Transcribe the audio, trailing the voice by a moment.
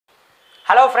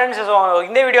Hello friends, so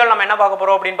in this video நம்ம என்ன பார்க்க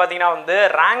போறோம் அப்படினு பாத்தீங்கன்னா வந்து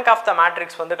rank of the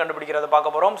matrix வந்து கண்டுபிடிக்கிறது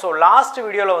பார்க்க போறோம். So last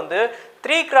videoல வந்து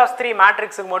 3x3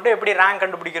 மேட்ரிக்ஸ்க்கு மட்டும் எப்படி rank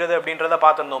கண்டுபிடிக்கிறது அப்படின்றத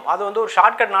பார்த்திருந்தோம். அது வந்து ஒரு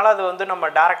ஷார்ட்கட்னால அது வந்து நம்ம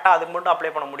டைரக்ட்டா அதுக்கு மட்டும்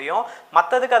அப்ளை பண்ண முடியும்.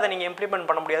 மத்ததுக்கு அதை நீங்க இம்ப்ளிமென்ட்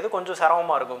பண்ண முடியாது, கொஞ்சம்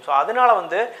சிரமமா இருக்கும். So அதனால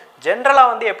வந்து ஜெனரலா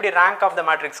வந்து எப்படி rank of the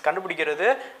matrix கண்டுபிடிக்கிறது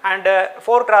and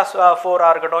 4x4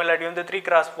 ஆ இருக்கட்டும் இல்லாட்டி வந்து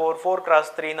 3x4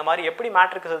 4x3 இந்த மாதிரி எப்படி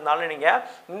மேட்ரிக்ஸ் இருந்தாலும் நீங்க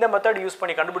இந்த மெத்தட் யூஸ்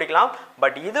பண்ணி கண்டுபிடிக்கலாம்.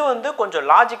 பட் இது வந்து கொஞ்சம்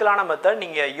லாஜிக்கலான மெத்தட்,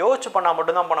 நீங்க யோசிச்சு பண்ணா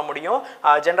மட்டும் தான் பண்ண முடியும்.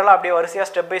 ஜெனரலா அப்படியே வரிசையா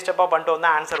ஸ்டெப் பை ஸ்டெப்பா பண்ணிட்டு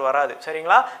வந்தா ஆன்சர் வராது.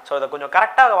 சரிங்களா? சோ இத கொஞ்சம்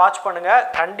கரெக்ட்டா வாட்ச் பண்ணுங்க.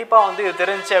 கண்டிப்பா வந்து இது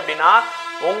தெரிஞ்சு அப்படினா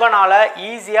உங்களால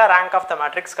ஈஸியா rank of the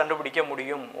matrix கண்டுபிடிக்க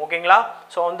முடியும். ஓகேங்களா?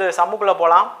 சோ வந்து சம்முக்குள்ள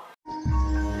போலாம்.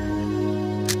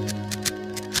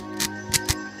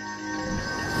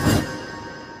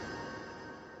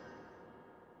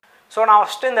 So நான்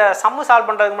ஃபர்ஸ்ட் இந்த சம் சால்வ்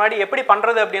பண்றதுக்கு முன்னாடி எப்படி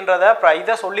பண்றது அப்படின்றத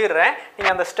இத சொல்லிறேன். நீங்க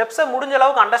அந்த ஸ்டெப்ஸை முடிஞ்ச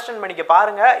அளவுக்கு அண்டர்ஸ்டாண்ட் பண்ணிக்க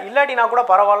பாருங்க. இல்லாட்டினா கூட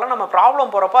பரவாயில்லை, நம்ம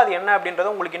ப்ராப்ளம் போறப்ப அது என்ன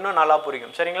அப்படின்றது உங்களுக்கு இன்னும் நல்லா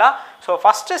புரியும். சரிங்களா? சோ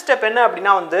ஃபர்ஸ்ட் ஸ்டெப் என்ன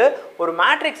அப்படினா வந்து ஒரு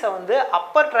மேட்ரிக்ஸை வந்து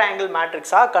அப்பர் ட்ரையாங்கிள்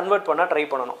மேட்ரிக்ஸா கன்வெர்ட் பண்ண ட்ரை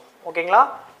பண்ணனும். ஓகேங்களா?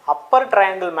 அப்பர்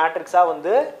ட்ரையாங்கிள் மேட்ரிக்ஸா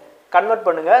வந்து கன்வெர்ட்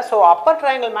பண்ணுங்க. சோ அப்பர்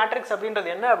ட்ரையாங்கிள் மேட்ரிக்ஸ்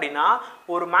அப்படின்றது என்ன அப்படினா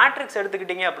ஒரு மேட்ரிக்ஸ்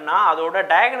எடுத்துக்கிட்டீங்க அப்படினா அதோட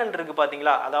டயகனல் இருக்கு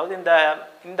பாத்தீங்களா? அதாவது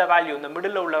இந்த வேல்யூ, இந்த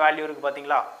மிடில்ல உள்ள வேல்யூ இருக்கு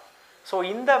பாத்தீங்களா? So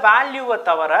இந்த வேல்யூவை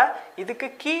தவிர இதுக்கு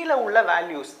கீழே உள்ள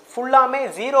வேல்யூஸ் ஃபுல்லாமே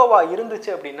ஜீரோவா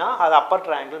இருந்துச்சு அப்படின்னா அது அப்பர்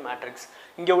ட்ரையாங்கிள் மேட்ரிக்ஸ்.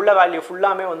 இங்கே உள்ள வேல்யூ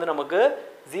ஃபுல்லாமே வந்து நமக்கு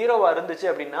ஜீரோவா இருந்துச்சு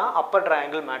அப்படின்னா அப்பர்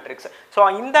ட்ரையாங்கிள் மேட்ரிக்ஸ். ஸோ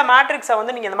இந்த மேட்ரிக்ஸை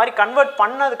வந்து நீங்கள் இந்த மாதிரி கன்வெர்ட்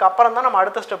பண்ணதுக்கு அப்புறம் தான் நம்ம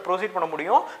அடுத்த ஸ்டெப் ப்ரொசீட் பண்ண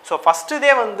முடியும். ஸோ ஃபர்ஸ்ட்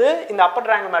இதே வந்து இந்த அப்பர்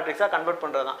ட்ரையாங்கிள் மேட்ரிக்ஸாக கன்வெர்ட்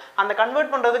பண்ணுறது தான். அந்த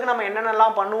கன்வெர்ட் பண்ணுறதுக்கு நம்ம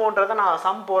என்னென்னலாம் பண்ணுவோன்றதை நான்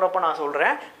சம் போகிறப்ப நான்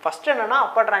சொல்கிறேன். ஃபர்ஸ்ட் என்னன்னா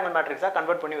அப்பர் ட்ரையாங்கிள் மேட்ரிக்ஸாக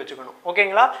கன்வெர்ட் பண்ணி வச்சுக்கணும்.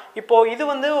 ஓகேங்களா? இப்போ இது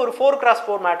வந்து ஒரு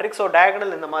 4x4 மேட்ரிக்ஸ். ஸோ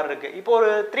டயகனல் இந்த மாதிரி இருக்குது. இப்போ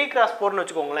ஒரு 3x4ன்னு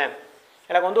வச்சுக்கோங்களேன்.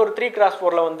 எனக்கு வந்து ஒரு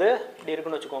 3x4ல் வந்து இப்படி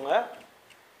இருக்குன்னு வச்சுக்கோங்க.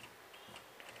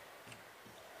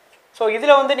 ஸோ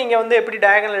இதில் வந்து நீங்கள் வந்து எப்படி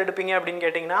டயகனல் எடுப்பீங்க அப்படின்னு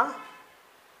கேட்டிங்கன்னா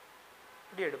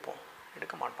இப்படி எடுப்போம்,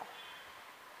 எடுக்க மாட்டோம்.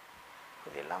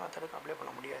 இது எல்லா மெத்தடுக்கும் அப்ளை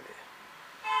பண்ண முடியாது.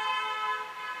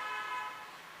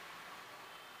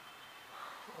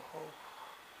 ஓஹோ,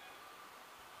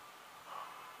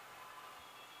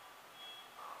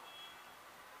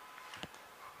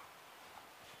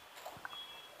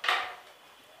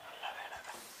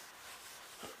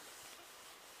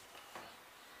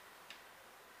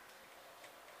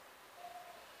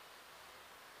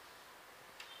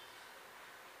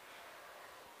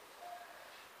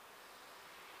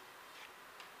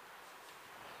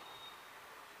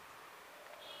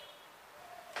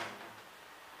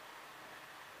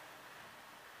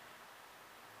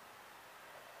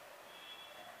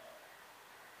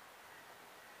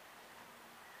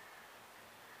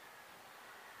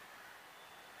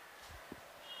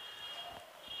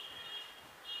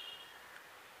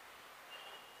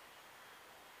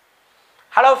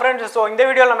 ஹலோ ஃப்ரெண்ட்ஸ், ஸோ இந்த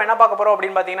வீடியோவில் நம்ம என்ன பார்க்க போகிறோம்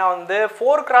அப்படின்னு பார்த்தீங்கன்னா வந்து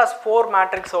 4x4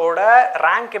 மேட்ரிக்ஸோட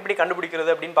ரேங்க் எப்படி கண்டுபிடிக்கிறது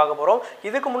அப்படின்னு பார்க்க போகிறோம்.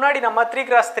 இதுக்கு முன்னாடி நம்ம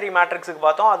 3x3 மேட்ரிக்ஸுக்கு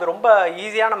பார்த்தோம். அது ரொம்ப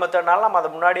ஈஸியான மெத்தட்னால நம்ம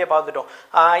அதை முன்னாடியே பார்த்துட்டோம்.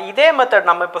 இதே மெத்தட்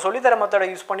நம்ம இப்போ சொல்லித்தர மெத்தடை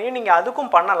யூஸ் பண்ணி நீங்கள்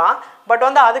அதுக்கும் பண்ணலாம். பட்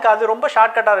வந்து அது ரொம்ப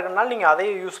ஷார்ட்கட்டாக இருக்கிறதுனால நீங்கள்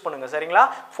அதையே யூஸ் பண்ணுங்கள். சரிங்களா?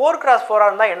 4x4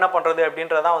 இருந்தால் என்ன பண்ணுறது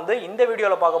அப்படின்றதான் வந்து இந்த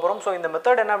வீடியோவில் பார்க்க போகிறோம். ஸோ இந்த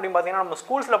மெத்தட் என்ன அப்படின்னு பார்த்தீங்கன்னா நம்ம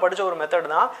ஸ்கூல்ஸில் படித்த ஒரு மெத்தட்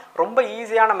தான், ரொம்ப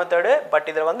ஈஸியான மெத்தடு. பட்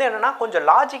இதில் வந்து என்னென்னா கொஞ்சம்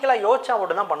லாஜிக்கலாக யோசிச்சா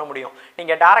மட்டும் தான் பண்ண முடியும்.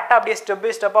 நீங்கள் டேரெக்டாக அப்படியே ஸ்டெப் பை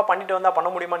ஸ்டெப்பாக பண்ணிட்டு வந்தால் பண்ண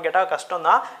முடியுமான்னு கேட்டால் கஷ்டம்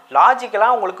தான்.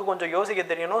 லாஜிக்கலாக உங்களுக்கு கொஞ்சம் யோசிக்க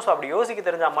தெரியணும். ஸோ அப்படி யோசிக்க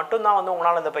தெரிஞ்சால் மட்டும்தான் வந்து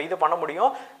உங்களால் இந்த இது பண்ண முடியும்.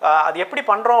 அது எப்படி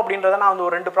பண்ணுறோம் அப்படின்றத நான் வந்து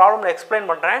ஒரு 2 ப்ராப்ளமில் எக்ஸ்பிளைன்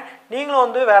பண்ணுறேன். நீங்களும்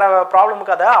வந்து வேறு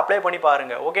ப்ராப்ளமுக்கு அதை அப்ளை பண்ணி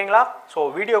பாருங்கள். ஓகேங்களா? ஸோ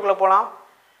வீடியோக்குள்ளே போகலாம்.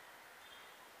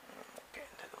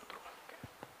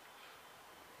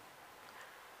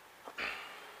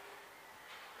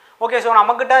 ஓகே, ஸோ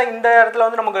நம்மக்கிட்ட இந்த இடத்துல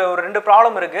வந்து நமக்கு ஒரு 2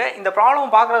 ப்ராப்ளம் இருக்குது. இந்த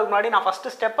ப்ராப்ளம் பார்க்குறதுக்கு முன்னாடி நான்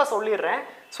ஃபஸ்ட்டு ஸ்டெப்பை சொல்லிடுறேன்.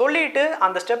 சொல்லிவிட்டு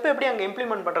அந்த ஸ்டெப் எப்படி அங்கே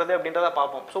இம்ப்ளிமெண்ட் பண்ணுறது அப்படின்றத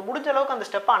பார்ப்போம். ஸோ முடிஞ்ச அளவுக்கு அந்த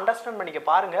ஸ்டெப்பை அண்டர்ஸ்டாண்ட் பண்ணிக்க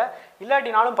பாருங்கள்.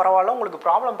 இல்லாட்டினாலும் பரவாயில்ல, உங்களுக்கு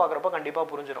ப்ராப்ளம் பார்க்குறப்ப கண்டிப்பாக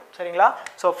புரிஞ்சிடும். சரிங்களா?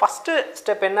 ஸோ ஃபஸ்ட்டு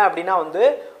ஸ்டெப் என்ன அப்படின்னா வந்து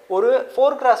ஒரு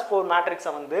 4x4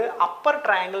 மேட்ரிக்ஸை வந்து அப்பர்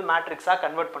ட்ரையாங்கிள் மேட்ரிக்ஸாக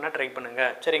கன்வெர்ட் பண்ண ட்ரை பண்ணுங்க.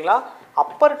 சரிங்களா?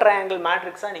 அப்பர் ட்ரையாங்கிள்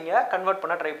மேட்ரிக்ஸாக நீங்கள் கன்வெர்ட்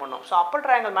பண்ண ட்ரை பண்ணணும். ஸோ அப்பர்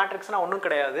ட்ரையாங்கிள் மேட்ரிக்ஸ்னால் ஒன்றும்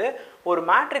கிடையாது. ஒரு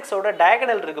மேட்ரிக்ஸோட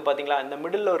டயகனல் இருக்குது பார்த்தீங்களா? இந்த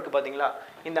மிடில் இருக்குது பார்த்தீங்களா?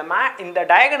 இந்த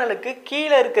டயகனலுக்கு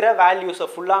கீழே இருக்கிற வேல்யூஸை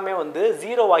ஃபுல்லாமே வந்து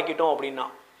ஜீரோ ஆக்கிட்டோம் அப்படின்னா,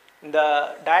 இந்த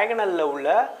டயகனலில் உள்ள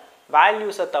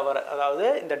வேல்யூஸை தவிர, அதாவது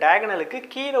இந்த டயகனலுக்கு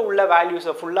கீழே உள்ள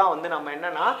வேல்யூஸை ஃபுல்லாக வந்து நம்ம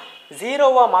என்னென்னா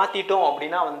ஜீரோவாக மாற்றிட்டோம்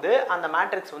அப்படின்னா வந்து அந்த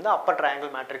மேட்ரிக்ஸ் வந்து அப்பர்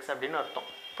ட்ரையாங்கிள் மேட்ரிக்ஸ் அப்படின்னு அர்த்தம்.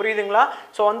 புரியுதுங்களா?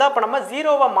 ஸோ வந்து அப்போ நம்ம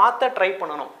ஜீரோவை மாற்ற ட்ரை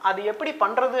பண்ணணும். அது எப்படி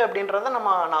பண்ணுறது அப்படின்றத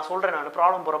நான் சொல்கிறேன். நான்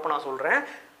ப்ராப்ளம் போகிறப்ப நான் சொல்கிறேன்.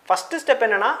 ஃபஸ்ட்டு ஸ்டெப்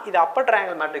என்னன்னா இது அப்பர்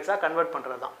ட்ரையாங்கிள் மேட்ரிக்ஸாக கன்வெர்ட்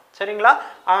பண்ணுறது தான். சரிங்களா?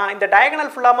 இந்த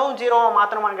டயகனல் ஃபுல்லாகவும் ஜீரோவாக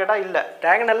மாற்றணுமான்னு கேட்டால் இல்லை,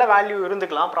 டயகனலில் வேல்யூ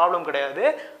இருந்துக்கலாம், ப்ராப்ளம் கிடையாது.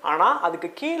 ஆனால் அதுக்கு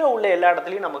கீழே உள்ள எல்லா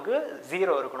இடத்துலையும் நமக்கு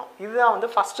 0 இருக்கணும். இதுதான் வந்து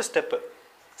ஃபஸ்ட்டு ஸ்டெப்பு.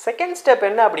 செகண்ட் ஸ்டெப்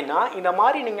என்ன அப்படின்னா, இந்த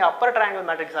மாதிரி நீங்கள் அப்பர் ட்ரையாங்கிள்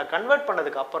மேட்ரிக்ஸாக கன்வெர்ட்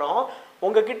பண்ணதுக்கப்புறம்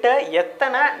உங்ககிட்ட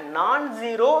எத்தனை நான்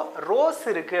ஜீரோ ரோஸ்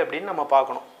இருக்குது அப்படின்னு நம்ம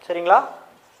பார்க்கணும். சரிங்களா?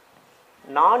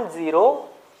 நான் ஜீரோ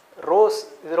ரோஸ்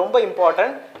இது ரொம்ப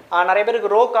இம்பார்ட்டன்ட். நிறைய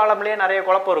பேருக்கு ரோ காலம்லேயே நிறைய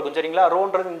குழப்பம் இருக்கும். சரிங்களா?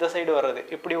 ரோன்றது இந்த சைடு வர்றது,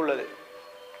 இப்படி உள்ளது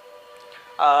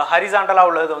ஹரிசாண்டலாக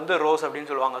உள்ளது வந்து ரோஸ் அப்படின்னு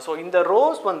சொல்லுவாங்க. ஸோ இந்த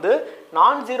ரோஸ் வந்து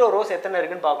நான் ஜீரோ ரோஸ் எத்தனை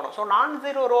இருக்குன்னு பார்க்கணும். ஸோ நான்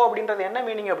ஜீரோ ரோ அப்படின்றது என்ன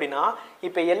மீனிங் அப்படின்னா,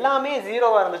 இப்போ எல்லாமே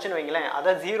ஜீரோவாக இருந்துச்சுன்னு வைங்களேன்,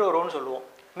 அதை ஜீரோ ரோன்னு சொல்லுவோம்.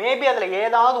 மேபி அதில்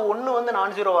ஏதாவது ஒன்று வந்து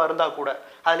நான் ஜீரோவாக இருந்தால் கூட,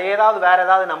 அதில் ஏதாவது வேறு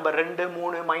ஏதாவது நம்பர் 2,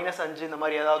 3, -5 இந்த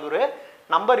மாதிரி ஏதாவது ஒரு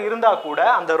நம்பர் இருந்தால் கூட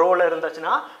அந்த ரோவில்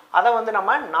இருந்துச்சுன்னா அதை வந்து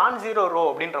நம்ம நான் ஜீரோ ரோ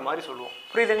அப்படின்ற மாதிரி சொல்லுவோம்.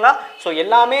 புரியுதுங்களா? ஸோ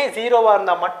எல்லாமே ஜீரோவாக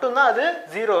இருந்தால் மட்டும்தான் அது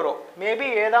ஜீரோ ரோ. மேபி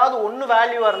ஏதாவது ஒன்று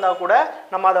வேல்யூவாக இருந்தால் கூட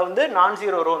நம்ம அதை வந்து நான்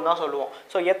ஜீரோ ரோன்னு தான் சொல்லுவோம்.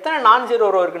 ஸோ எத்தனை நான் ஜீரோ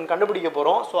ரோ இருக்குன்னு கண்டுபிடிக்க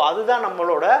போகிறோம். ஸோ அதுதான்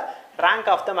நம்மளோட ரேங்க்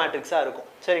ஆஃப் த மேட்ரிக்ஸாக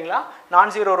இருக்கும். சரிங்களா?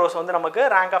 நான் ஜீரோ ரோஸ் வந்து நமக்கு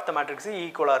ரேங்க் ஆஃப் த மேட்ரிக்ஸ்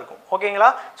ஈக்குவலாக இருக்கும்.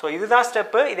 ஓகேங்களா? ஸோ இதுதான்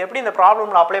ஸ்டெப்பு. இது எப்படி இந்த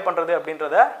ப்ராப்ளமில் அப்ளை பண்ணுறது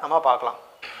அப்படின்றத நம்ம பார்க்கலாம்.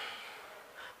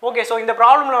 ஓகே, ஸோ இந்த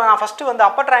ப்ராப்ளமில் நான் ஃபஸ்ட்டு வந்து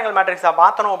அப்பர் ட்ரையாங்கிள் மேட்ரிக்ஸாக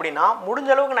பார்த்தணும் அப்படின்னா, முடிஞ்ச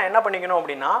அளவுக்கு நான் என்ன பண்ணிக்கணும்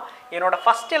அப்படின்னா, என்னோட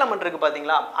ஃபஸ்ட் எலமெண்ட் இருக்குது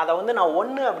பார்த்தீங்களா, அதை வந்து நான்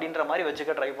 1 அப்படின்ற மாதிரி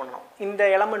வச்சுக்க ட்ரை பண்ணணும். இந்த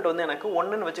எலமெண்ட் வந்து எனக்கு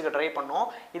 1ன்னு வச்சுக்க ட்ரை பண்ணணும்.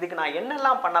 இதுக்கு நான்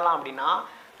என்னெல்லாம் பண்ணலாம் அப்படின்னா,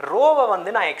 ரோவை வந்து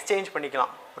நான் எக்ஸ்சேஞ்ச்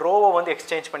பண்ணிக்கலாம். ரோவை வந்து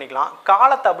எக்ஸ்சேஞ்ச் பண்ணிக்கலாம்,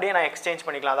 காலத்தை அப்படியே நான் எக்ஸ்சேஞ்ச்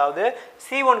பண்ணிக்கலாம். அதாவது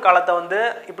C1 காலத்தை வந்து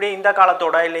இப்படி இந்த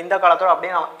காலத்தோட இல்லை இந்த காலத்தோட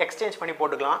அப்படியே நான் எக்ஸ்சேஞ்ச் பண்ணி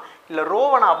போட்டுக்கலாம். இல்லை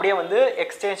ரோவை நான் அப்படியே வந்து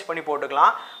எக்ஸ்சேஞ்ச் பண்ணி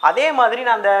போட்டுக்கலாம். அதே மாதிரி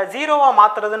நான் அந்த ஜீரோவாக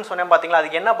மாற்றுறதுன்னு சொன்னேன் பார்த்தீங்களா,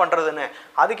 அதுக்கு என்ன பண்ணுறதுன்னு,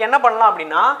 அதுக்கு என்ன பண்ணலாம்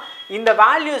அப்படின்னா, இந்த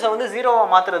வேல்யூஸை வந்து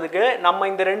ஜீரோவாக மாற்றுறதுக்கு நம்ம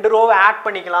இந்த 2 ரோவை ஆட்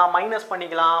பண்ணிக்கலாம், மைனஸ்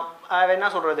பண்ணிக்கலாம், என்ன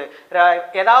சொல்கிறது,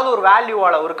 ஏதாவது ஒரு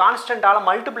வேல்யூவால் ஒரு கான்ஸ்டன்ட்டால்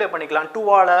மல்டிப்ளை பண்ணிக்கலாம்.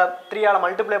 2ஆல் 3ஆல்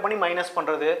மல்டிப்ளை பண்ணி மைனஸ்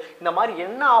பண்ணுறது, இந்த மாதிரி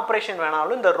என்ன ஆப்ரேஷன்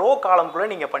வேணாலும் இந்த ரோ காலம்குள்ளே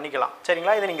நீங்கள் பண்ணிக்கலாம்.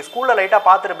 சரிங்களா? இதை நீங்கள் ஸ்கூலில் லைட்டாக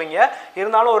பார்த்துருப்பீங்க,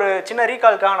 இருந்தாலும் ஒரு சின்ன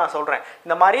ரீகால்க்காக நான் சொல்கிறேன்.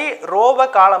 இந்த மாதிரி ரோவை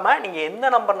காலமை நீங்கள் எந்த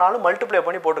நம்பர்னாலும் மல்டிப்ளை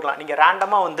பண்ணி போட்டுக்கலாம். நீங்கள்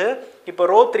ரேண்டமாக வந்து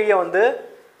இப்போ ரோ 3ஐ வந்து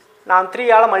நான்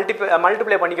 3ஆல்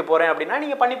மல்டிப்ளை பண்ணிக்க போகிறேன் அப்படின்னா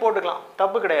நீங்கள் பண்ணி போட்டுக்கலாம்,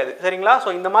 தப்பு கிடையாது. சரிங்களா? ஸோ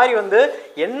இந்த மாதிரி வந்து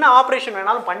என்ன ஆப்ரேஷன்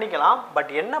வேணாலும் பண்ணிக்கலாம்.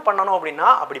 பட் என்ன பண்ணணும் அப்படின்னா,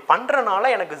 அப்படி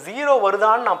பண்ணுறனால எனக்கு 0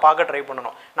 வருதான்னு நான் பார்க்க ட்ரை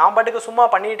பண்ணணும். நான் பாட்டுக்கு சும்மா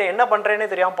பண்ணிட்டு என்ன பண்ணுறேன்னே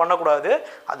தெரியாமல் பண்ணக்கூடாது.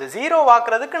 அது 0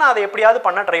 ஆக்குறதுக்கு நான் அதை எப்படியாவது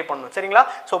பண்ண ட்ரை பண்ணணும். சரிங்களா?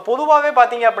 ஸோ பொதுவாகவே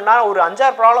பார்த்தீங்க அப்படின்னா ஒரு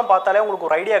 5-6 ப்ராப்ளம் பார்த்தாலே உங்களுக்கு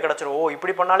ஒரு ஐடியா கிடச்சிரும், ஓ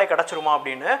இப்படி பண்ணாலே கிடச்சிருமா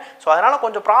அப்படின்னு. ஸோ அதனால்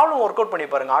கொஞ்சம் ப்ராப்ளம் ஒர்க் அவுட் பண்ணி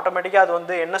பாருங்கள், ஆட்டோமேட்டிக்காக அது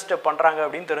வந்து என்ன ஸ்டெப் பண்ணுறாங்க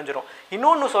அப்படின்னு தெரிஞ்சிடும்.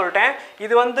 இன்னொன்று சொல்லிட்டேன்,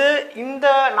 இது வந்து இந்த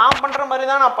நான் பண்ணுற மாதிரி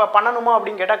தான் நான் பண்ணணுமா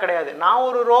அப்படின்னு கேட்டால் கிடையாது. நான்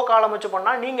ஒரு ரோ காலம் வச்சு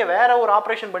பண்ணால் நீங்கள் வேறு ஒரு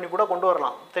ஆப்ரேஷன் பண்ணி கூட கொண்டு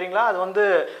வரலாம். சரிங்களா? அது வந்து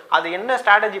அது என்ன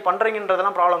ஸ்ட்ராட்டஜி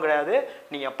பண்ணுறீங்கன்றதெல்லாம் ப்ராப்ளம் கிடையாது.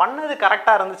 நீங்கள் பண்ணது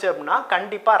கரெக்டாக இருந்துச்சு அப்படின்னா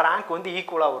கண்டிப்பாக ரேங்க் வந்து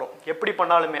ஈக்குவலாக வரும் எப்படி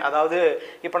பண்ணாலுமே. அதாவது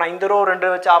இப்போ நான் இந்த ரோ 2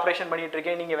 வச்சு ஆப்ரேஷன் பண்ணிகிட்டு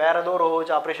இருக்கேன், நீங்கள் வேறு ஏதோ ரோ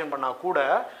வச்சு ஆப்ரேஷன் பண்ணால் கூட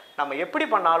நம்ம எப்படி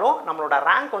பண்ணாலும் நம்மளோட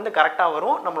ரேங்க் வந்து கரெக்டாக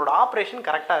வரும், நம்மளோட ஆப்ரேஷன்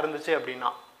கரெக்டாக இருந்துச்சு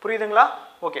அப்படின்னா. புரியுதுங்களா?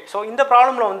 ஓகே, ஸோ இந்த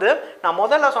ப்ராப்ளமில் வந்து நான்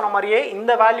முதல்ல சொன்ன மாதிரியே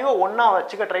இந்த வேல்யூவை 1ஆ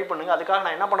வச்சுக்க ட்ரை பண்ணுங்கள். அதுக்காக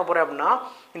நான் என்ன பண்ண போகிறேன் அப்படின்னா,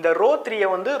 இந்த ரோ 3ஐ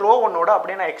வந்து ரோ 1ஓட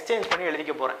அப்படியே நான் எக்ஸ்சேஞ்ச் பண்ணி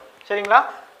எழுதிக்க போகிறேன். சரிங்களா?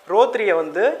 ரோ 3ஐ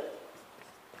வந்து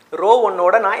ரோ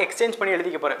 1ஓட நான் எக்ஸ்சேஞ்ச் பண்ணி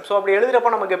எழுதிக்க போகிறேன். ஸோ அப்படி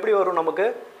எழுதுகிறப்ப நமக்கு எப்படி வரும், நமக்கு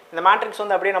இந்த மேட்ரிக்ஸ்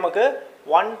வந்து அப்படியே நமக்கு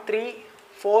 1 3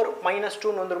 4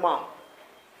 -2ன்னு வந்துருமா.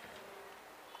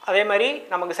 அதே மாதிரி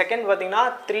நமக்கு செகண்ட் பார்த்தீங்கன்னா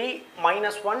 3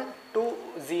 -1 2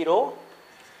 0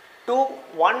 2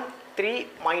 1 3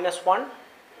 -1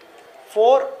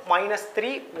 4 -3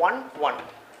 1 1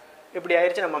 இப்படி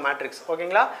ஆயிடுச்சு நம்ம மேட்ரிக்ஸ்.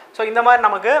 ஓகேங்களா? ஸோ இந்த மாதிரி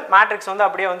நமக்கு மேட்ரிக்ஸ் வந்து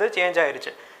அப்படியே வந்து சேஞ்ச்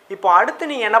ஆயிடுச்சு. இப்போ அடுத்து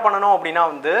நீங்கள் என்ன பண்ணணும் அப்படின்னா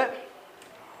வந்து,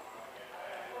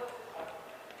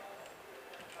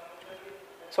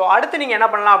 ஸோ அடுத்து நீங்கள் என்ன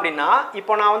பண்ணலாம் அப்படின்னா,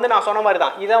 இப்போ நான் சொன்ன மாதிரி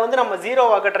தான் இதை வந்து நம்ம 0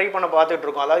 ஆக்க ட்ரை பண்ண பார்த்துட்டு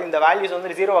இருக்கோம். அதாவது இந்த வேல்யூஸ்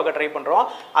வந்து 0 ஆக்க ட்ரை பண்ணுறோம்.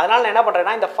 அதனால் நான் என்ன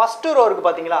பண்ணுறேன்னா, இந்த ஃபஸ்ட்டு ரோ இருக்குது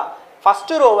பார்த்தீங்களா,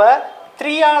 ஃபஸ்ட்டு ரோவை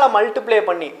 3ஆல் மல்டிப்ளை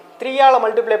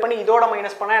பண்ணி இதோட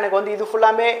மைனஸ் பண்ணால் எனக்கு வந்து இது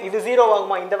ஃபுல்லாமே இது 0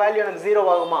 ஆகுமா, இந்த வேல்யூ எனக்கு 0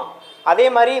 ஆகுமா. அதே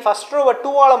மாதிரி ஃபஸ்ட் ரோவை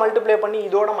 2ஆல் மல்டிப்ளை பண்ணி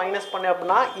இதோட மைனஸ் பண்ணேன்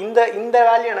அப்படின்னா இந்த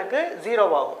வேல்யூ எனக்கு 0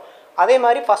 ஆகும். அதே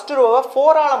மாதிரி ஃபஸ்ட்டு ரோவை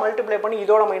 4ஆல் மல்டிப்ளை பண்ணி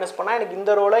இதோட மைனஸ் பண்ணால் எனக்கு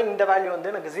இந்த ரோவில் இந்த வேல்யூ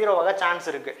வந்து எனக்கு 0 ஆக சான்ஸ்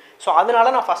இருக்குது. ஸோ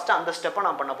அதனால நான் ஃபஸ்ட்டு அந்த ஸ்டெப்பை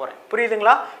நான் பண்ண போகிறேன்.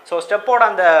 புரியுதுங்களா? ஸோ ஸ்டெப்போட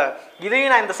அந்த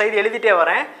இதையும் நான் இந்த சைடு எழுதிட்டே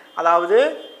வரேன். அதாவது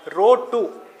ரோ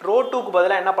 2க்கு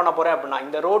பதிலாக என்ன பண்ண போகிறேன் அப்படின்னா,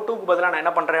 இந்த ரோ 2க்கு பதிலாக நான்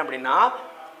என்ன பண்ணுறேன் அப்படின்னா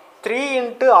 3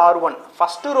 × R1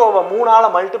 ஃபஸ்ட்டு ரோவை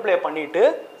 3ஆல் மல்டிப்ளை பண்ணிவிட்டு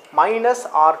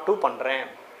 -R2 பண்ணுறேன்.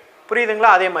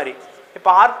 புரியுதுங்களா? அதே மாதிரி இப்போ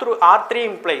R3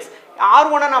 இம்ப்ளைஸ்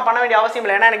R1 நான் பண்ண வேண்டிய அவசியம்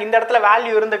இல்லை, ஏன்னா எனக்கு இந்த இடத்துல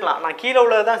வேல்யூ இருந்துக்கலாம், நான் கீழே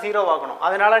உள்ளது தான் 0 ஆகணும்.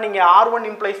 அதனால் நீங்கள் R1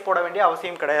 இம்ப்ளைஸ் போட வேண்டிய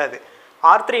அவசியம் கிடையாது.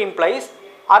 R3 இம்ப்ளைஸ்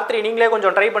R3 நீங்களே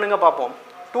கொஞ்சம் ட்ரை பண்ணுங்கள் பார்ப்போம்.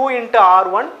 2 ×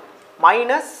 R1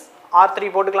 -R2 R3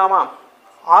 போட்டுக்கலாமா?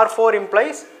 R4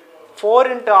 implies 4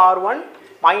 into R1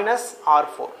 minus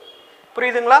R4.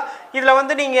 புரியுதுங்களா? இதில்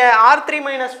வந்து நீங்கள் R3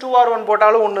 minus 2R1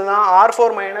 போட்டாலும் ஒன்று தான்,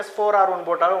 R4 minus 4R1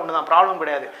 போட்டாலும் ஒன்று தான், ப்ராப்ளம்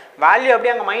கிடையாது. வேல்யூ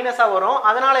அப்படியே அங்கே மைனஸாக வரும்,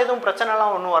 அதனால் எதுவும்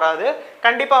பிரச்சனைலாம் ஒன்றும் வராது.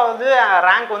 கண்டிப்பாக வந்து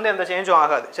ரேங்க் வந்து எந்த சேஞ்சும்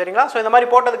ஆகாது. சரிங்களா? ஸோ இந்த மாதிரி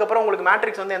போட்டதுக்கப்புறம் உங்களுக்கு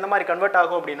மேட்ரிக்ஸ் வந்து எந்த மாதிரி கன்வெர்ட்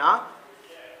ஆகும் அப்படின்னா,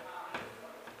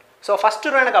 ஸோ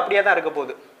ஃபஸ்ட்டு ரோ எனக்கு அப்படியே தான் இருக்க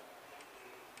போகுது.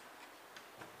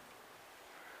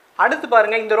 அடுத்து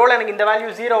பாருங்க, இந்த ரோல எனக்கு இந்த வேல்யூ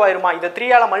 0 ஆயிருமா? இதை 3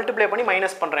 ஆல மல்டிப்ளை பண்ணி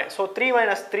மைனஸ் பண்ணுறேன். ஸோ 3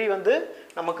 minus 3 வந்து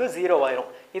நமக்கு 0 ஆயிரும்.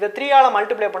 இதை 3 ஆல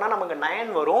மல்டிப்ளை பண்ணால் நமக்கு 9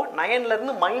 வரும்.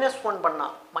 9லேருந்து -1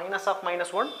 பண்ணால் மைனஸ் ஆஃப்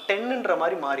 -1 10ன்ற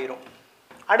மாதிரி மாறிடும்.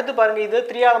 அடுத்து பாருங்க, இது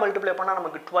 3 ஆல மல்டிப்ளை பண்ணால்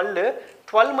நமக்கு 12.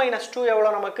 12 minus 2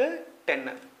 எவ்வளோ? நமக்கு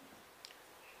 10.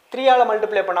 3 ஆல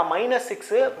மல்டிப்ளை பண்ணால்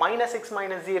 -6. -6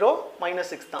 minus 0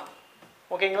 -6 தான்.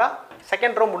 ஓகேங்களா?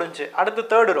 செகண்ட் ரோ முடிஞ்சு. அடுத்து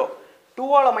தேர்ட் ரோ 2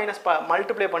 ஆல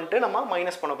மல்டிப்ளை பண்ணிட்டு நம்ம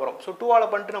மைனஸ் பண்ண போகிறோம். ஸோ 2 ஆல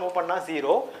பண்ணிட்டு நம்ம பண்ணால்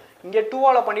 0. இங்கே 2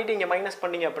 ஆல பண்ணிட்டு இங்கே மைனஸ்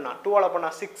பண்ணிங்க அப்படின்னா 2 ஆல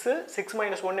பண்ணால் 6. 6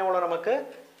 minus 1 எவ்வளோ? நமக்கு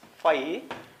 5.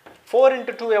 4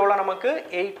 into 2 எவ்வளோ? நமக்கு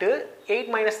 8. 8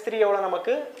 minus 3 எவ்வளோ?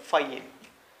 நமக்கு 5.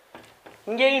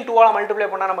 இங்கேயும் 2 ஆல மல்டிப்ளை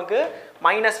பண்ணால் நமக்கு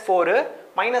 -4.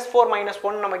 -4 minus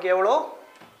 1 நமக்கு எவ்வளோ?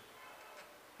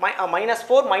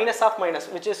 -4 minus of minus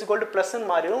which is equal to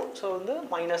 +ன்னு மாறிடும். ஸோ வந்து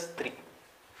 -3.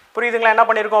 புரியுதுங்களா என்ன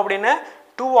பண்ணியிருக்கோம் அப்படின்னு?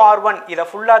 2R1 இதை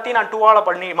ஃபுல்லாத்தையும் நான் 2 ஆல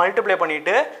பண்ணி மல்டிப்ளை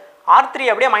பண்ணிவிட்டு R3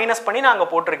 அப்படியே மைனஸ் பண்ணி நான் அங்கே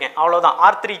போட்டிருக்கேன். அவ்வளோதான்,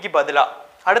 R3க்கு பதிலாக.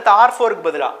 அடுத்து R4க்கு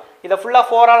பதிலாக இதை ஃபுல்லாக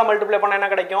 4 ஆல மல்டிப்ளை பண்ணால் என்ன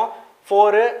கிடைக்கும்?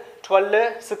 4, 12,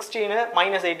 16,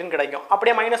 -8ன்னு கிடைக்கும்.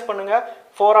 அப்படியே மைனஸ் பண்ணுங்கள்.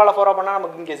 4 ஆல 4 பண்ணால்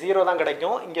நமக்கு இங்கே 0 தான்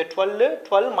கிடைக்கும். இங்கே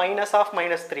 12 minus of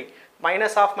 -3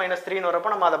 minus of -3ன்னு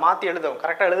வரப்போ நம்ம அதை மாற்றி எழுதுவோம்.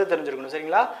 கரெக்டாக எழுத தெரிஞ்சிருக்கணும்.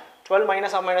 சரிங்களா? 12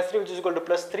 minus of -3 which is equal to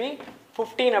 +3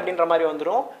 15 அப்படின்ற மாதிரி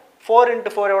வந்துடும். 4 into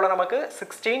 4 எவ்வளோ? நமக்கு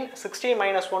 16. 16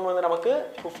 minus 1 வந்து நமக்கு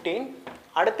 15.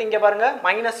 அடுத்து இங்கே பாருங்கள்,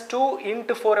 -2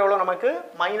 into 4 எவ்வளோ? நமக்கு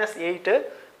 -8.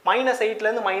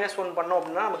 -8லேருந்து -1 பண்ணோம்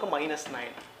அப்படின்னா நமக்கு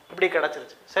 -9 இப்படி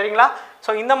கிடச்சிருச்சு. சரிங்களா?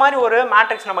 ஸோ இந்த மாதிரி ஒரு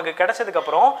மேட்ரிக்ஸ் நமக்கு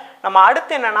கிடச்சதுக்கப்புறம் நம்ம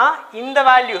அடுத்து என்னென்னா, இந்த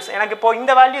வேல்யூஸ் எனக்கு இப்போ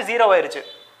இந்த வேல்யூ 0 ஆயிடுச்சு.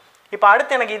 இப்போ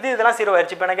அடுத்து எனக்கு இதெல்லாம் 0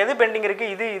 ஆயிடுச்சு. இப்போ எனக்கு எது பெண்டிங்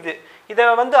இருக்குது? இதை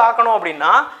வந்து ஆக்கணும்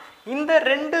அப்படின்னா இந்த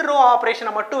 2 ரோ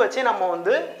ஆப்ரேஷனை மட்டும் வச்சு நம்ம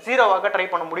வந்து 0 ஆக்க ட்ரை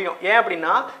பண்ண முடியும். ஏன்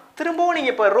அப்படின்னா திரும்பவும்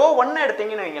நீங்கள் இப்போ ரோ 1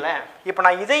 எடுத்தீங்கன்னு வைங்களேன், இப்போ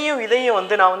நான் இதையும்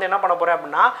வந்து நான் வந்து என்ன பண்ண போகிறேன்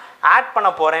அப்படின்னா ஆட் பண்ண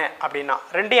போகிறேன். அப்படின்னா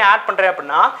ரெண்டையும் ஆட் பண்ணுறேன்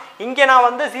அப்படின்னா இங்கே நான்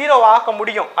வந்து 0 ஆக்க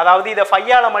முடியும். அதாவது இதை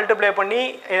 5 ஆல மல்டிப்ளை பண்ணி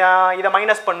இதை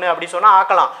மைனஸ் பண்ணு அப்படி சொன்னால்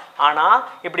ஆக்கலாம். ஆனால்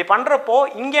இப்படி பண்ணுறப்போ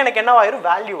இங்கே எனக்கு என்னவாயிரும்?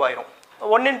 வேல்யூ ஆயிரும்.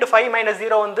 1 into 5 minus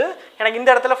 0 வந்து எனக்கு இந்த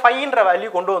இடத்துல 5ன்ற வேல்யூ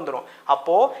கொண்டு வந்துடும்.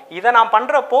 அப்போது இதை நான்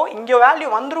பண்ணுறப்போ இங்கே வேல்யூ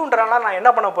வந்துருன்றனால நான் என்ன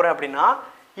பண்ண போகிறேன் அப்படின்னா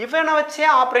இவனை வச்சே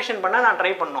ஆப்ரேஷன் பண்ண நான்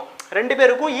ட்ரை பண்ணோம். 2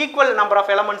 பேருக்கும் ஈக்குவல் நம்பர்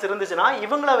ஆஃப் எலமெண்ட்ஸ் இருந்துச்சுன்னா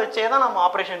இவங்களை வச்சே தான் நம்ம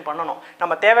ஆப்ரேஷன் பண்ணணும்.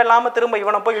 நம்ம தேவையில்லாமல் திரும்ப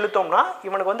இவனை போய் இழுத்தோம்னா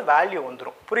இவனுக்கு வந்து வேல்யூ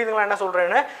வந்துடும். புரியுதுங்களா என்ன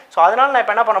சொல்கிறேன்னு? ஸோ அதனால் நான்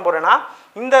இப்போ என்ன பண்ண போகிறேன்னா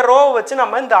இந்த ரோவை வச்சு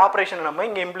நம்ம இந்த ஆப்ரேஷனை நம்ம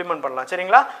இங்கே இம்ப்ளிமெண்ட் பண்ணலாம்.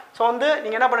 சரிங்களா? ஸோ வந்து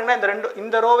நீங்கள் என்ன பண்ணுங்கன்னா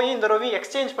இந்த ரோவையும்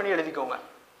எக்ஸ்சேஞ்ச் பண்ணி எழுதிக்கோங்க.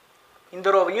 இந்த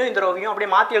ரோவையும் அப்படியே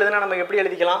மாற்றி எழுதுனா நம்ம எப்படி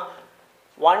எழுதிக்கலாம்?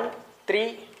 1 3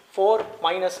 4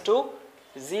 -2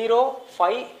 0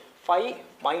 5 5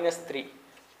 -3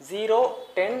 0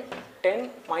 10 10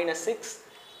 -6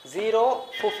 0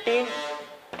 15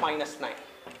 -9.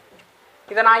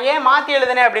 இதை நான் ஏன் மாற்றி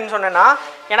எழுதுனேன் அப்படின்னு சொன்னேன்னா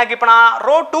எனக்கு இப்போ நான்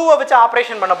ரோ 2வை வச்சு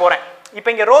ஆப்ரேஷன் பண்ண போகிறேன்.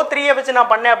 இப்போ இங்கே ரோ 3யை வச்சு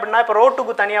நான் பண்ணேன் அப்படின்னா இப்போ ரோ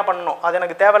 2க்கு தனியாக பண்ணணும். அது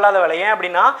எனக்கு தேவையில்லாத வேலை. ஏன்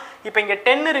அப்படின்னா இப்போ இங்கே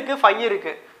 10 இருக்குது 5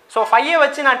 இருக்குது. ஸோ 5ஐ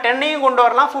வச்சு நான் 10ஐயும் கொண்டு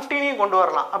வரலாம் 15ஐயும் கொண்டு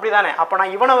வரலாம். அப்படி தானே? அப்போ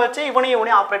நான் இவனை வச்சு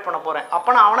இவனையும் ஆப்ரேட் பண்ண போகிறேன். அப்போ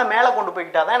நான் அவனை மேலே கொண்டு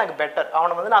போய்கிட்டா தான் எனக்கு பெட்டர்.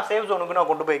 அவனை வந்து நான் சேஃப் ஜோனுக்கு நான்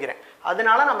கொண்டு போய்க்கிறேன்.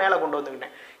 அதனால நான் மேலே கொண்டு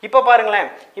வந்துக்கிட்டேன். இப்போ பாருங்களேன்,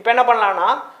 இப்போ என்ன பண்ணலான்னா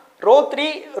ரோ 3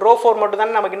 ரோ 4 மட்டும்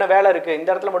தானே நமக்கு இன்னும் வேலை இருக்குது. இந்த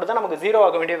இடத்துல மட்டும் தான் நமக்கு 0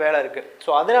 ஆக வேண்டிய வேலை இருக்குது.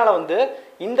 ஸோ அதனால வந்து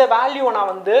இந்த வேல்யூவை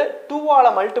நான் வந்து 2 ஆல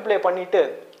மல்டிப்ளை பண்ணிவிட்டு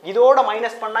இதோட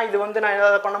மைனஸ் பண்ணால் இது வந்து நான்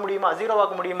ஏதாவது பண்ண முடியுமா? 0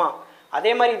 ஆக்க முடியுமா?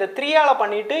 அதே மாதிரி இதை 3 ஆல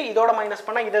பண்ணிவிட்டு இதோட மைனஸ்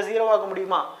பண்ணால் இதை 0 ஆக்க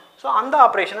முடியுமா? ஸோ அந்த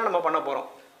ஆப்ரேஷனை நம்ம பண்ண போகிறோம்.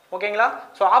 ஓகேங்களா?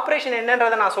 ஸோ ஆப்ரேஷன்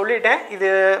என்னன்றதை நான் சொல்லிட்டேன். இது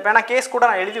வேணால் கேஸ் கூட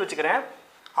நான் எழுதி வச்சுக்கிறேன்.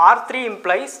 R3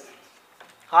 implies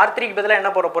R3க்கு பதிலாக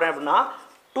என்ன போட போகிறேன் அப்படின்னா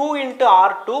 2 into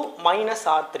R2 minus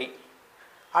R3.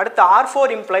 அடுத்து R4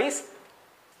 implies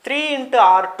 3 into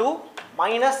R2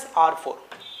 minus R4.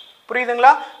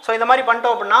 புரியுதுங்களா? ஸோ இந்த மாதிரி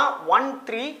பண்ணிட்டோம் அப்படின்னா 1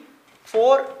 3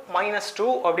 4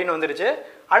 -2 அப்படின்னு வந்துருச்சு.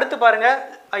 அடுத்து பாருங்கள்,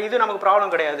 இது நமக்கு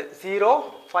ப்ராப்ளம் கிடையாது. 0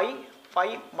 5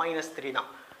 5 -3 தான்.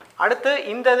 அடுத்து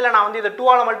இந்த இதில் நான் வந்து இதை 2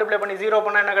 ஆல் மல்டிப்ளை பண்ணி 0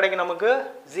 பண்ணால் என்ன கிடைக்கும்? நமக்கு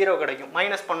 0 கிடைக்கும்.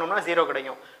 மைனஸ் பண்ணோம்னா 0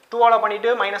 கிடைக்கும். 2 ஆல்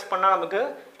பண்ணிவிட்டு மைனஸ் பண்ணால் நமக்கு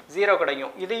 0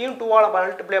 கிடைக்கும். இதையும் 2 ஆல்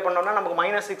மல்டிப்ளை பண்ணோம்னா நமக்கு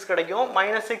 -6 கிடைக்கும்.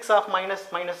 -6 of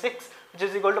 -6 which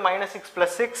is equal to -6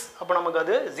 + 6. அப்போ நமக்கு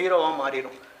அது 0வாக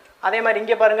மாறிடும். அதே மாதிரி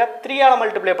இங்கே பாருங்கள், 3 ஆல்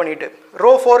மல்டிப்ளை பண்ணிவிட்டு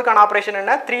ரோ 4க்கான ஆப்ரேஷன்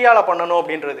என்ன? 3 ஆல் பண்ணணும்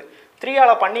அப்படின்றது. 3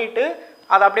 ஆல் பண்ணிவிட்டு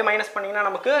அதை அப்படியே மைனஸ் பண்ணிங்கன்னா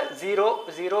நமக்கு 0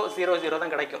 0 0 0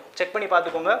 தான் கிடைக்கும். செக் பண்ணி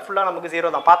பார்த்துக்கோங்க. ஃபுல்லாக நமக்கு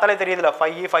 0 தான். பார்த்தாலே தெரியுதுல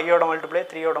 5 மல்டிப்ளை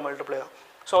 3 மல்டிப்ளை தான்.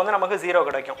 ஸோ வந்து நமக்கு 0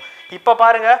 கிடைக்கும். இப்போ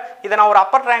பாருங்கள், இதை நான் ஒரு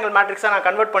அப்பர் ட்ரையாங்கிள் மேட்ரிக்ஸாக நான்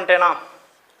கன்வெர்ட் பண்ணிட்டேன்னா,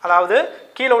 அதாவது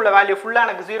கீழே உள்ள வேல்யூ ஃபுல்லாக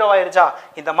எனக்கு 0 ஆயிருச்சா,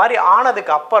 இந்த மாதிரி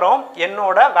ஆனதுக்கு அப்புறம்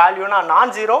என்னோட வேல்யூ நான்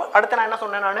நான் 0, அடுத்து நான் என்ன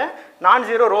சொன்னேன், நான்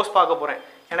 0 ரோஸ் பார்க்க போகிறேன்.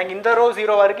 எனக்கு இந்த ரோ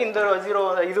 0வாக இருக்குது, இந்த ரோ 0,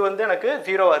 இது வந்து எனக்கு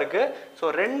 0வாக இருக்குது. ஸோ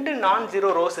 2 நான் 0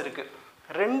 ரோஸ் இருக்குது.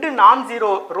 2 நான் 0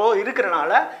 ரோ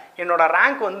இருக்கிறனால என்னோட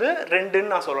ரேங்க் வந்து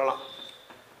 2ன்னு நான் சொல்லலாம்.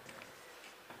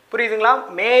 புரியுதுங்களா?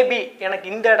 மேபி எனக்கு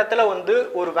இந்த இடத்துல வந்து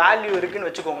ஒரு வேல்யூ இருக்குன்னு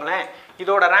வச்சுக்கோங்களேன்,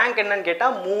 இதோட ரேங்க் என்னன்னு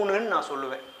கேட்டால் 3ன்னு நான்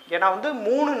சொல்லுவேன். ஏன்னா வந்து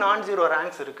 3 நான் 0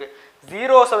 ரேங்க்ஸ் இருக்குது.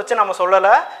 ஜீரோஸை வச்சு நம்ம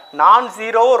சொல்லலை, நான்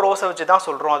 0 ரோஸை வச்சு தான்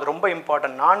சொல்கிறோம். அது ரொம்ப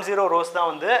இம்பார்ட்டன்ட். நான் 0 ரோஸ்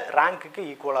தான் வந்து ரேங்க்குக்கு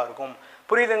ஈக்குவலாக இருக்கும்.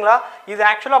 புரியுதுங்களா? இது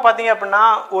ஆக்சுவலாக பார்த்தீங்க அப்படின்னா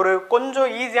ஒரு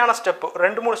கொஞ்சம் ஈஸியான ஸ்டெப்பு,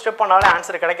 2-3 ஸ்டெப் பண்ணாலே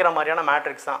ஆன்சர் கிடைக்கிற மாதிரியான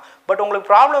மேட்ரிக்ஸ் தான். பட் உங்களுக்கு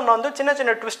ப்ராப்ளம்ல வந்து சின்ன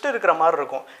சின்ன ட்விஸ்ட் இருக்கிற மாதிரி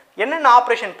இருக்கும். என்னென்ன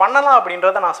ஆப்ரேஷன் பண்ணலாம்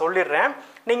அப்படின்றத நான் சொல்லிடுறேன்.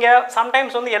 நீங்கள்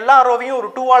சம்டைம்ஸ் வந்து எல்லா ரோவையும் ஒரு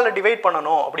 2ஆல் டிவைட்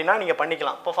பண்ணணும் அப்படின்னா நீங்கள்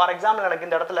பண்ணிக்கலாம். இப்போ ஃபார் எக்ஸாம்பிள் எனக்கு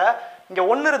இந்த இடத்துல இங்கே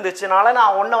 1 இருந்துச்சுனால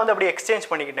நான் 1 வந்து அப்படியே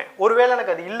எக்ஸ்சேஞ்ச் பண்ணிக்கிட்டேன். ஒருவேளை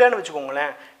எனக்கு அது இல்லைன்னு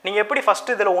வச்சுக்கோங்களேன், நீங்கள் எப்படி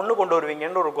ஃபஸ்ட்டு இதில் 1 கொண்டு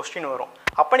வருவீங்கன்னு ஒரு கொஸ்டின் வரும்.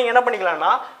 அப்போ நீங்கள் என்ன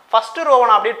பண்ணிக்கலாம்னா, ஃபஸ்ட்டு ரோவை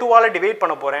நான் அப்படியே 2ஆல் டிவைட்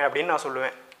பண்ண போகிறேன் அப்படின்னு நான்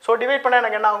சொல்லுவேன். ஸோ டிவைட் பண்ணால்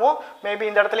எனக்கு என்ன ஆகும், மேபி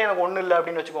இந்த இடத்துல எனக்கு 1 இல்லை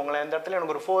அப்படின்னு வச்சுக்கோங்களேன், இந்த இடத்துல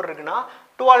எனக்கு ஒரு 4 இருக்குன்னா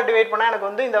 2ஆல் டிவைட் பண்ணால் எனக்கு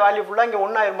வந்து இந்த வேல்யூ ஃபுல்லாக இங்கே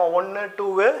 1 ஆயிருமா, 1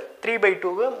 2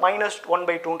 3/2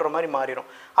 -1/2ன்ற மாதிரி மாறிடும்.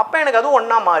 அப்போ எனக்கு அது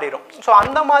 1ஆ மாறிடும். ஸோ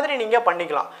அந்த மாதிரி நீங்கள்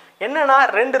பண்ணிக்கலாம். என்னன்னா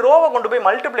 2 ரோவை கொண்டு போய்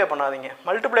மல்டிப்ளை பண்ணாதீங்க.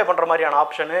 மல்டிப்ளை பண்ணுற மாதிரியான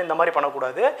ஆப்ஷனு இந்த மாதிரி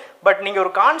பண்ணக்கூடாது. பட் நீங்கள்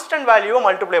ஒரு கான்ஸ்டன்ட் வேல்யூவை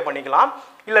மல்டிப்ளை பண்ணிக்கலாம்.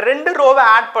 இல்லை 2 ரோவை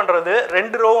ஆட் பண்ணுறது,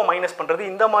 2 ரோவை மைனஸ் பண்ணுறது,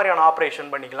 இந்த மாதிரியான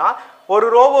ஆப்ரேஷன் பண்ணிக்கலாம். ஒரு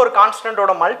ரோவை ஒரு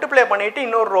கான்ஸ்டன்ட்டோட மல்டிப்ளை பண்ணிவிட்டு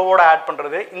இன்னொரு ரோவோட ஆட்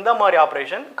பண்ணுறது, இந்த மாதிரி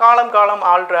ஆப்ரேஷன். காலம்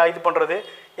இது பண்ணுறது,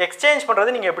 எக்ஸ்சேஞ்ச்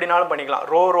பண்ணுறது நீங்கள் எப்படினாலும் பண்ணிக்கலாம்.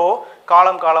 ரோ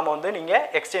காலம் வந்து நீங்கள்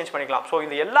எக்ஸ்சேஞ்ச் பண்ணிக்கலாம். ஸோ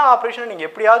இந்த எல்லா ஆப்ரேஷனும் நீங்கள்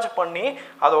எப்படியாச்சும் பண்ணி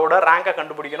அதோட ரேங்கை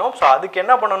கண்டுபிடிக்கணும். ஸோ அதுக்கு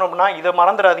என்ன பண்ணணும் அப்படின்னா, இதை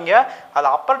மறந்துடாதீங்க, அதை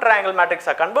அப்பர் ட்ரையாங்கிள்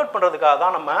மேட்ரிக்ஸை கன்வெர்ட் பண்ணுறதுக்காக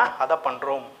தான் நம்ம அதை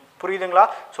பண்ணுறோம். புரியுதுங்களா?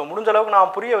 ஸோ முடிஞ்ச அளவுக்கு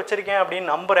நான் புரிய வச்சிருக்கேன் அப்படின்னு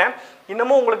நம்புகிறேன்.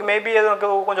 இன்னமும் உங்களுக்கு மேபி எனக்கு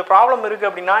கொஞ்சம் ப்ராப்ளம் இருக்குது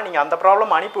அப்படின்னா நீங்கள் அந்த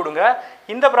ப்ராப்ளம் அனுப்பிவிடுங்க.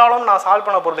 இந்த ப்ராப்ளம் நான் சால்வ்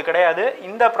பண்ண போகிறது கிடையாது.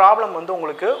 இந்த ப்ராப்ளம் வந்து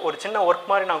உங்களுக்கு ஒரு சின்ன ஒர்க்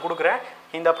மாதிரி நான் கொடுக்குறேன்.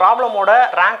 இந்த ப்ராப்ளமோட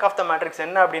ரேங்க் ஆஃப் த மேட்ரிக்ஸ்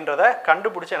என்ன அப்படின்றத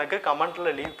கண்டுபிடிச்சி எனக்கு கமெண்ட்டில்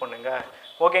லீவ் பண்ணுங்கள்.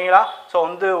 ஓகேங்களா? ஸோ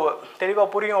வந்து தெளிவாக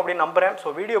புரியும் அப்படின்னு நம்புகிறேன். ஸோ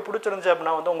வீடியோ பிடிச்சிருந்துச்சு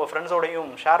அப்படின்னா வந்து உங்கள்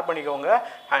ஃப்ரெண்ட்ஸோடையும் ஷேர் பண்ணிக்கோங்க.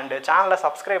 அண்டு சேனலை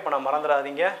சப்ஸ்கிரைப் பண்ண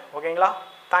மறந்துடாதீங்க. ஓகேங்களா?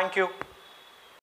 தேங்க்யூ.